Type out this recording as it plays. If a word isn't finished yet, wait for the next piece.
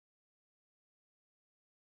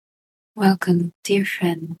Welcome, dear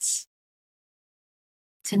friends.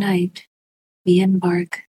 Tonight, we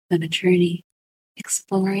embark on a journey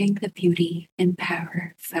exploring the beauty and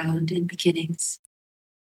power found in beginnings.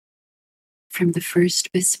 From the first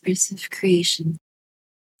whispers of creation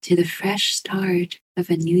to the fresh start of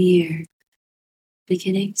a new year,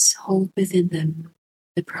 beginnings hold within them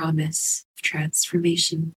the promise of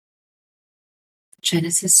transformation.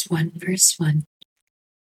 Genesis 1 verse 1.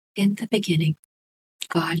 In the beginning,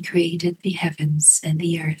 God created the heavens and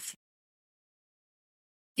the earth.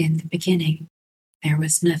 In the beginning, there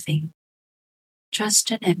was nothing,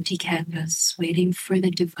 just an empty canvas waiting for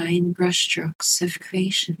the divine brushstrokes of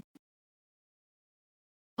creation.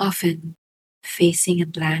 Often, facing a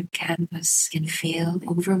blank canvas can feel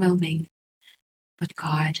overwhelming, but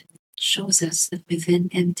God shows us that within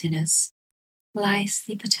emptiness lies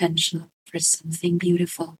the potential for something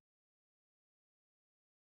beautiful.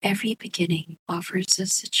 Every beginning offers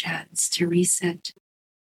us a chance to reset,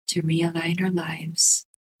 to realign our lives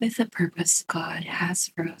with the purpose God has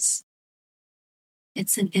for us.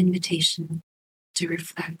 It's an invitation to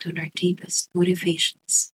reflect on our deepest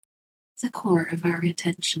motivations, the core of our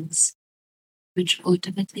intentions, which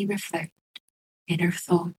ultimately reflect in our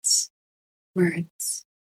thoughts, words,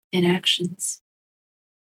 and actions.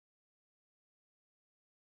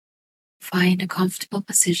 Find a comfortable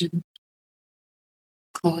position,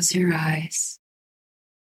 close your eyes,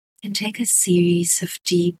 and take a series of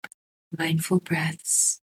deep, mindful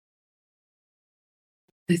breaths.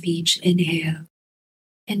 With each inhale,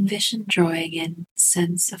 envision drawing in a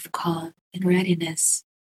sense of calm and readiness.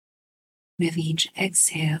 With each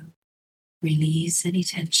exhale, release any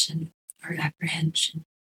tension or apprehension.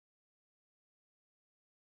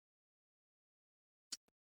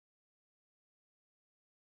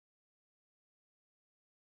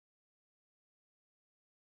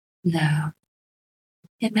 Now,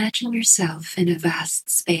 imagine yourself in a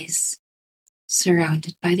vast space,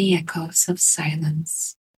 surrounded by the echoes of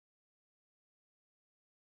silence.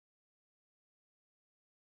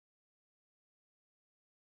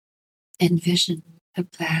 Envision a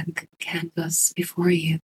blank canvas before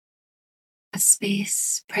you, a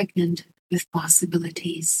space pregnant with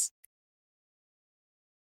possibilities.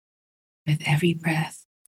 With every breath,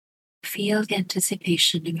 feel the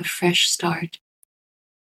anticipation of a fresh start.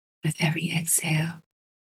 With every exhale,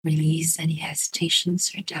 release any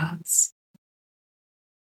hesitations or doubts.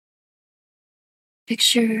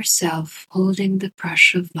 Picture yourself holding the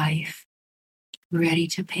brush of life, ready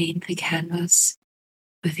to paint the canvas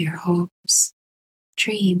with your hopes,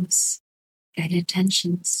 dreams, and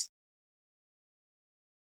intentions.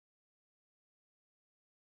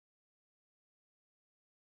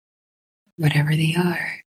 Whatever they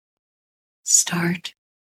are, start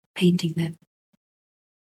painting them.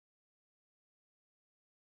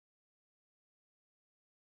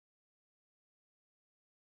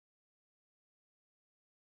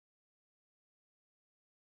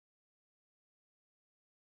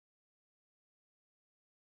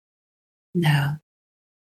 Now,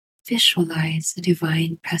 visualize a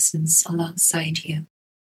divine presence alongside you,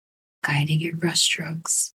 guiding your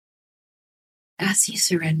brushstrokes. As you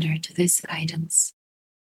surrender to this guidance,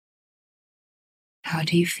 how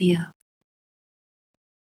do you feel?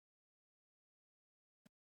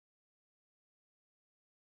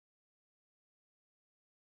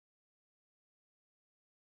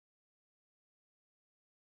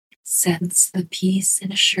 Sense the peace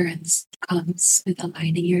and assurance that comes with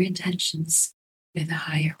aligning your intentions with a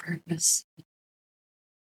higher purpose.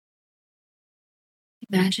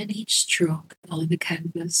 Imagine each stroke on the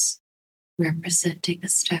canvas representing a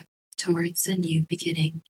step towards a new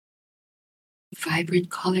beginning. Vibrant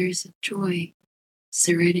colors of joy,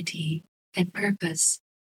 serenity, and purpose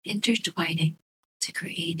intertwining to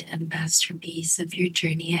create a masterpiece of your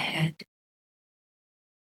journey ahead.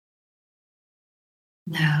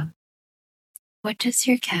 Now, what does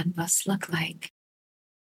your canvas look like?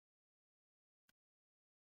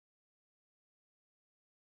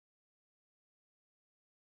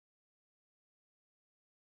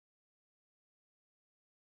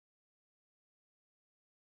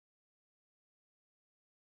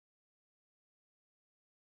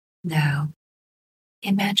 Now,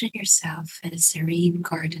 imagine yourself in a serene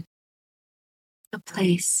garden, a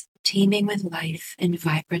place teeming with life and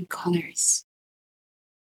vibrant colors.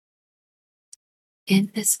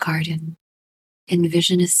 In this garden,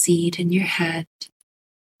 envision a seed in your hand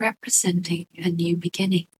representing a new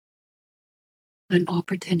beginning, an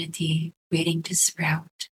opportunity waiting to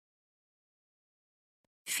sprout.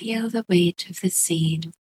 Feel the weight of the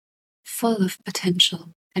seed, full of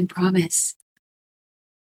potential and promise.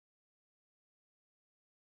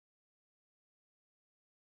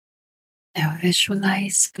 Now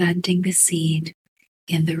visualize planting the seed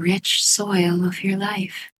in the rich soil of your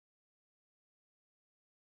life.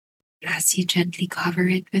 As you gently cover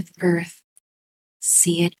it with earth,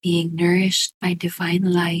 see it being nourished by divine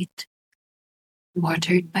light,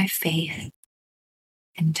 watered by faith,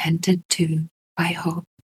 and tended to by hope.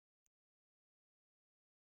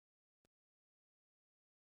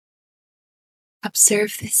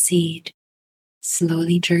 Observe the seed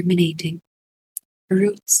slowly germinating,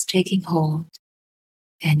 roots taking hold,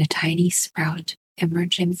 and a tiny sprout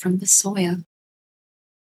emerging from the soil,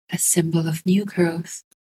 a symbol of new growth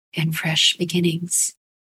and fresh beginnings.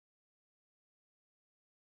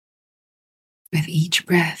 With each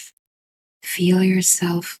breath, feel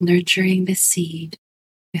yourself nurturing the seed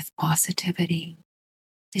with positivity,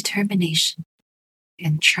 determination,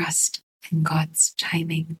 and trust in God's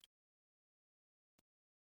timing.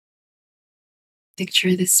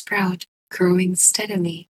 Picture the sprout growing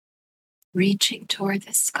steadily, reaching toward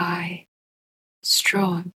the sky,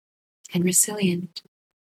 strong and resilient.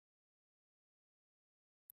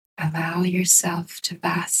 Allow yourself to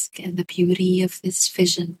bask in the beauty of this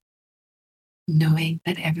vision, knowing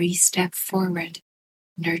that every step forward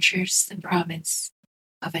nurtures the promise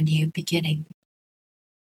of a new beginning.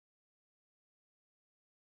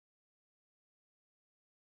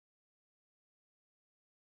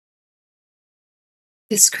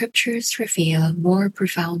 The scriptures reveal more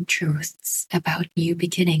profound truths about new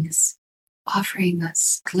beginnings, offering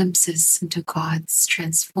us glimpses into God's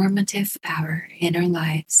transformative power in our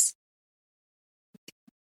lives.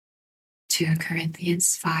 2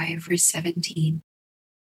 Corinthians 5 verse 17.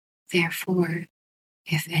 Therefore,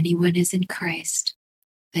 if anyone is in Christ,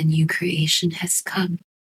 the new creation has come,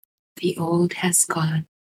 the old has gone,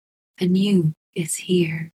 the new is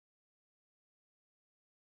here.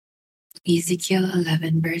 Ezekiel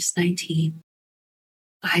 11 verse 19.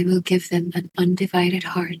 I will give them an undivided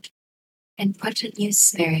heart and put a new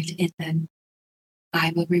spirit in them.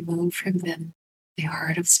 I will remove from them the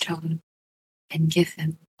heart of stone and give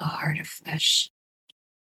them a heart of flesh.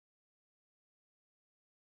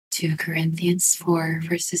 2 Corinthians 4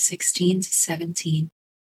 verses 16 to 17.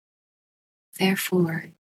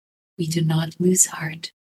 Therefore, we do not lose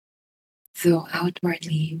heart, though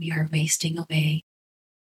outwardly we are wasting away,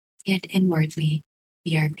 yet inwardly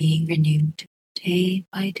we are being renewed day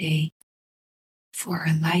by day. For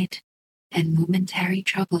our light and momentary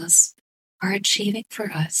troubles are achieving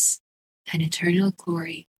for us an eternal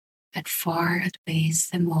glory that far outweighs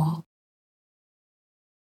them all.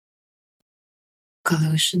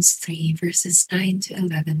 Colossians 3 verses 9 to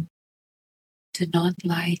 11. Do not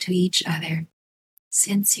lie to each other,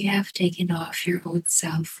 since you have taken off your old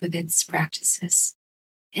self with its practices,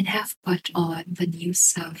 and have put on the new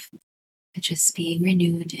self, which is being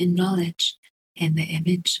renewed in knowledge in the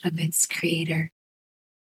image of its creator.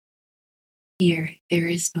 Here there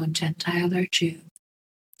is no Gentile or Jew,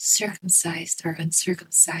 circumcised or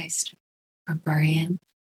uncircumcised, barbarian,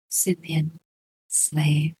 Scythian,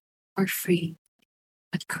 slave, or free,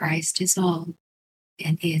 but Christ is all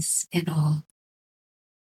and is in all.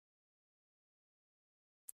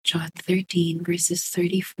 John 13 verses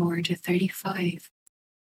 34 to 35.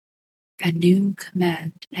 A new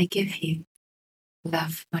command I give you,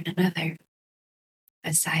 love one another.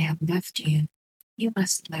 As I have loved you, you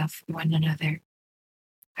must love one another.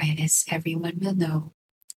 By this everyone will know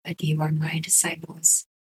that you are my disciples,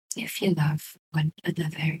 if you love one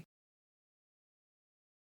another.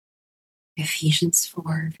 Ephesians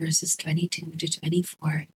 4 verses 22 to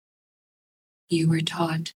 24. You were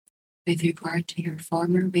taught, with regard to your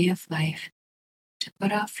former way of life, to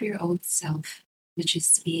put off your old self, which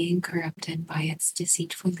is being corrupted by its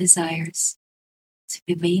deceitful desires, to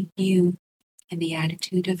be made new in the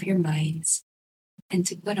attitude of your minds, and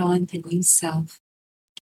to put on the new self,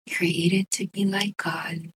 created to be like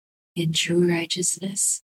God in true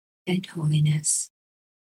righteousness and holiness.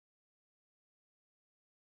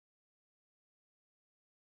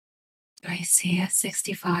 Isaiah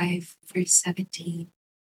 65 verse 17.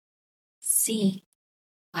 See,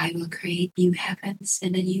 I will create new heavens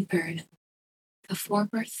and a new earth. The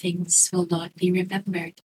former things will not be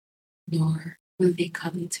remembered, nor will they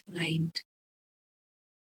come to mind.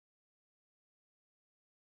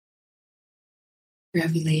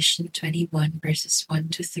 Revelation 21 verses 1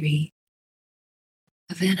 to 3.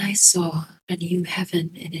 Then I saw a new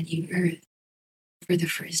heaven and a new earth, for the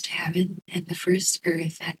first heaven and the first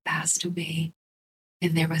earth had passed away,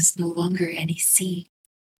 and there was no longer any sea.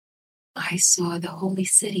 I saw the holy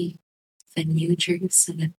city, the new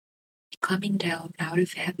Jerusalem, coming down out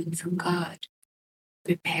of heaven from God,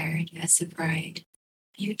 prepared as a bride,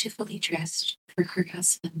 beautifully dressed for her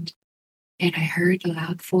husband. And I heard a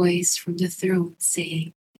loud voice from the throne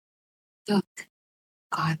saying, "Look,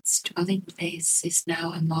 God's dwelling place is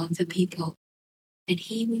now among the people, and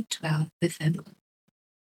he will dwell with them.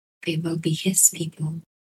 They will be his people,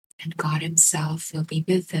 and God himself will be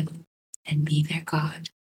with them and be their God."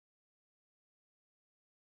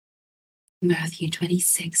 Matthew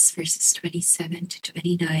 26, verses 27 to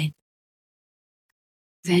 29.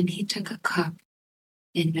 Then he took a cup,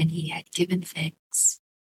 and when he had given thanks,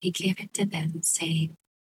 he gave it to them, saying,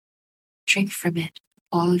 "Drink from it,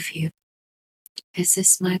 all of you. This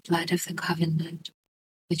is my blood of the covenant,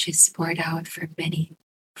 which is poured out for many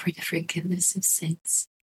for the forgiveness of sins.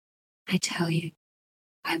 I tell you,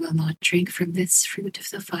 I will not drink from this fruit of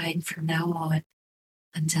the vine from now on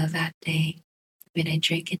until that day when I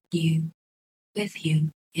drink it new with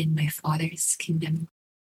you in my Father's kingdom."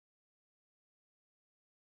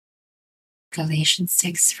 Galatians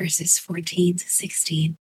 6, verses 14 to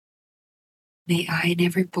 16. May I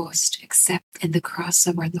never boast except in the cross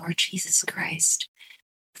of our Lord Jesus Christ,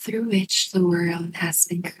 through which the world has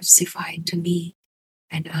been crucified to me,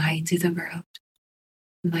 and I to the world.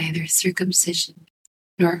 Neither circumcision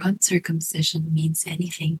nor uncircumcision means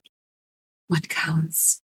anything. What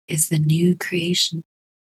counts is the new creation.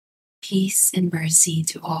 Peace and mercy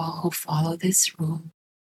to all who follow this rule,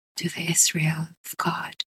 to the Israel of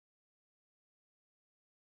God.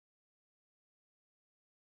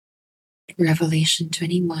 Revelation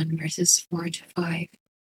 21, verses 4 to 5.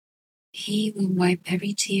 He will wipe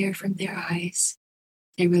every tear from their eyes.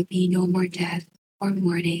 There will be no more death, or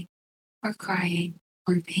mourning, or crying,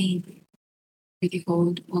 or pain, for the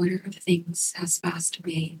old order of things has passed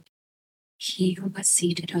away. He who was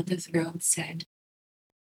seated on the throne said,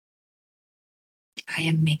 "I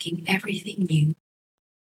am making everything new."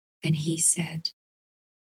 Then he said,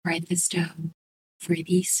 "Write this down, for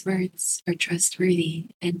these words are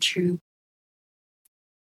trustworthy and true."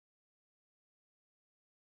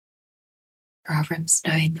 Proverbs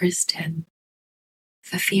 9, verse 10.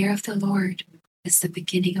 The fear of the Lord is the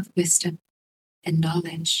beginning of wisdom, and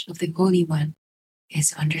knowledge of the Holy One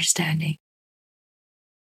is understanding.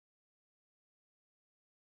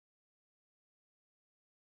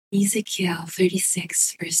 Ezekiel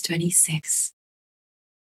 36, verse 26.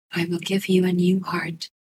 I will give you a new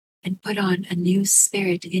heart and put on a new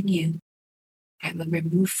spirit in you. I will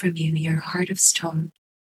remove from you your heart of stone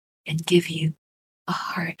and give you a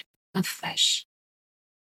heart of flesh.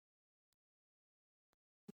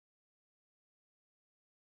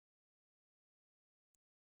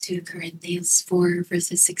 Two Corinthians 4,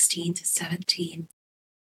 verses 16 to 17.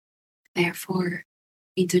 Therefore,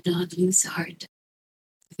 we do not lose heart.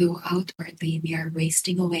 Though outwardly we are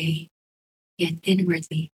wasting away, yet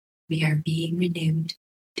inwardly we are being renewed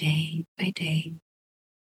day by day.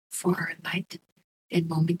 For our light and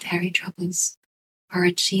momentary troubles are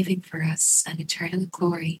achieving for us an eternal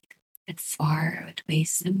glory that far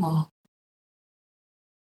outweighs them all.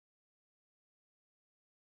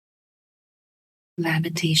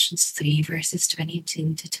 Lamentations 3, verses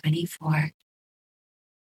 22 to 24.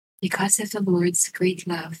 Because of the Lord's great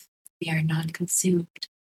love, we are not consumed,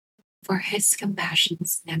 for his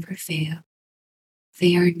compassions never fail.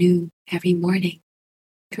 They are new every morning.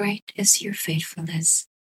 Great is your faithfulness.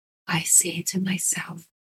 I say to myself,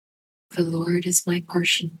 the Lord is my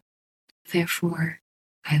portion, therefore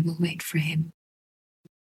I will wait for him.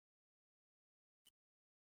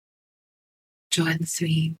 John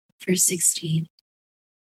 3, verse 16.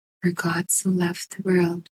 For God so loved the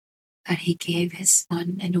world that he gave his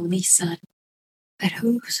one and only Son, that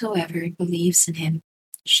whosoever believes in him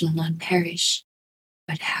shall not perish,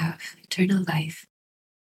 but have eternal life.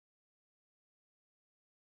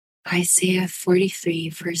 Isaiah 43,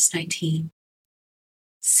 verse 19.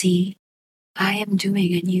 See, I am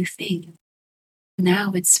doing a new thing.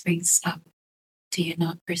 Now it springs up. Do you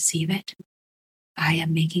not perceive it? I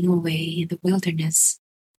am making a way in the wilderness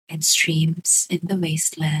and streams in the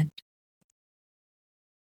wasteland.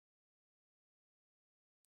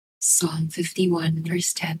 Psalm 51,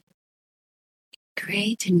 verse 10.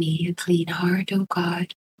 Create in me a clean heart, O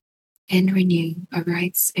God, and renew a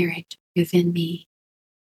right spirit within me.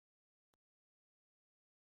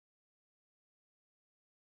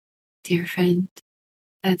 Dear friend,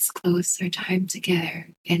 let's close our time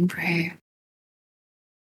together in prayer.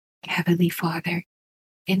 Heavenly Father,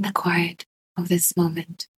 in the quiet of this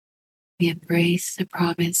moment, we embrace the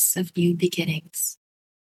promise of new beginnings.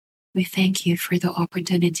 We thank you for the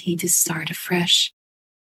opportunity to start afresh,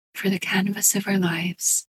 for the canvas of our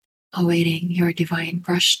lives, awaiting your divine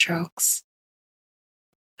brushstrokes.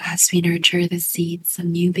 As we nurture the seeds of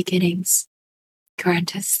new beginnings,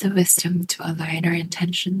 Grant us the wisdom to align our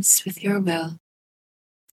intentions with your will.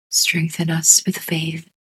 Strengthen us with faith,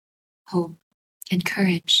 hope, and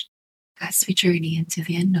courage as we journey into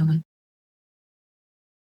the unknown.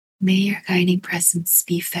 May your guiding presence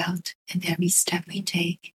be felt in every step we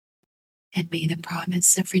take, and may the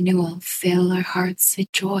promise of renewal fill our hearts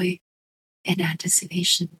with joy and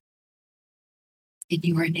anticipation. In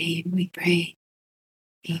your name we pray.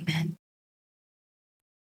 Amen.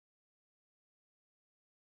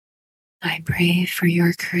 I pray for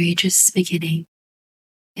your courageous beginning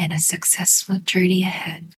and a successful journey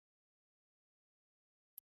ahead.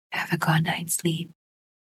 Have a good night's sleep.